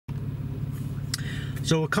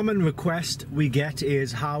So a common request we get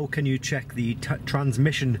is how can you check the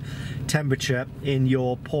transmission temperature in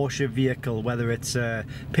your Porsche vehicle, whether it's a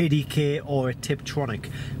PDK or a Tiptronic,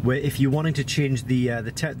 where if you're wanting to change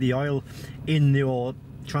the oil in your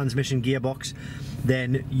transmission gearbox,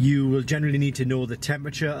 then you will generally need to know the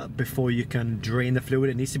temperature before you can drain the fluid.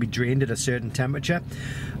 It needs to be drained at a certain temperature.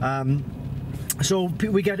 So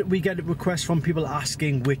we get requests from people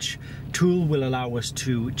asking which tool will allow us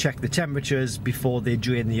to check the temperatures before they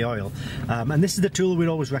drain the oil. And this is the tool we'd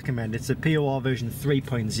always recommend. It's a POR version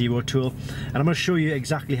 3.0 tool, and I'm going to show you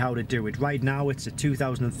exactly how to do it. Right now it's a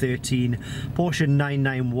 2013 Porsche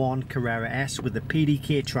 991 Carrera S with the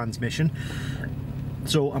PDK transmission.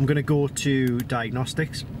 So I'm going to go to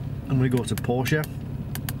diagnostics, I'm going to go to Porsche,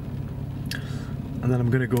 and then I'm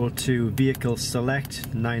going to go to vehicle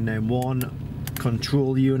select 991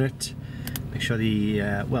 control unit. Make sure the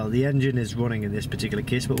well, the engine is running in this particular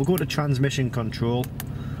case, but we'll go to transmission control,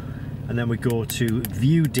 and then we go to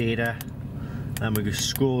view data, and we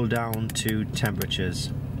scroll down to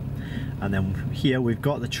temperatures, and then here we've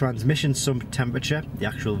got the transmission sump temperature, the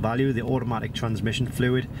actual value. The automatic transmission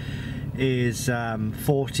fluid is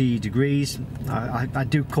 40 degrees. I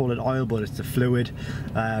do call it oil, but it's the fluid.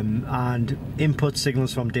 And input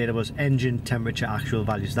signals from data bus, engine temperature actual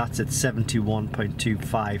values, that's at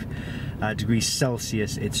 71.25 degrees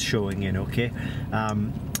Celsius it's showing in. Okay,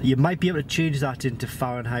 you might be able to change that into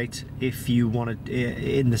Fahrenheit if you want to.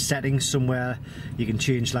 In the settings somewhere you can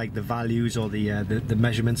change like the values or the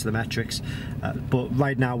measurements, the metrics, but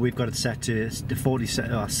right now we've got it set to 40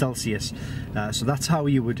 Celsius, so that's how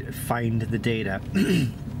you would find the data.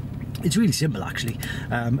 It's really simple actually,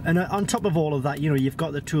 and on top of all of that, you know, you've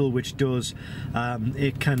got the tool which does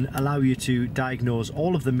it can allow you to diagnose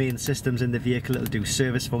all of the main systems in the vehicle. It'll do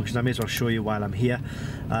service functions. I may as well show you while I'm here.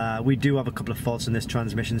 We do have a couple of faults in this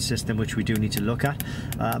transmission system which we do need to look at,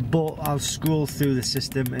 but I'll scroll through the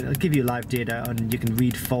system and it'll give you live data, and you can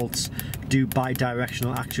read faults, do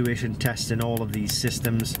bi-directional actuation tests in all of these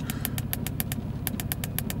systems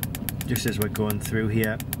just as we're going through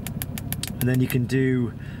here. And then you can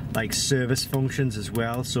do like service functions as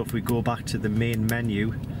well. So if we go back to the main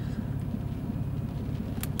menu,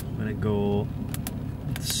 I'm going to go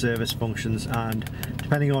service functions, and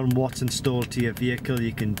depending on what's installed to your vehicle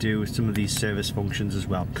you can do some of these service functions as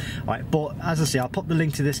well. Alright, but as I say, I'll pop the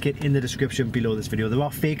link to this kit in the description below this video. There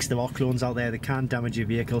are fakes, there are clones out there that can damage your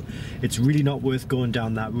vehicle. It's really not worth going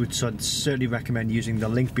down that route, so I'd certainly recommend using the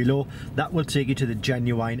link below. That will take you to the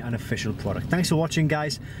genuine and official product. Thanks for watching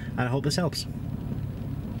guys, and I hope this helps.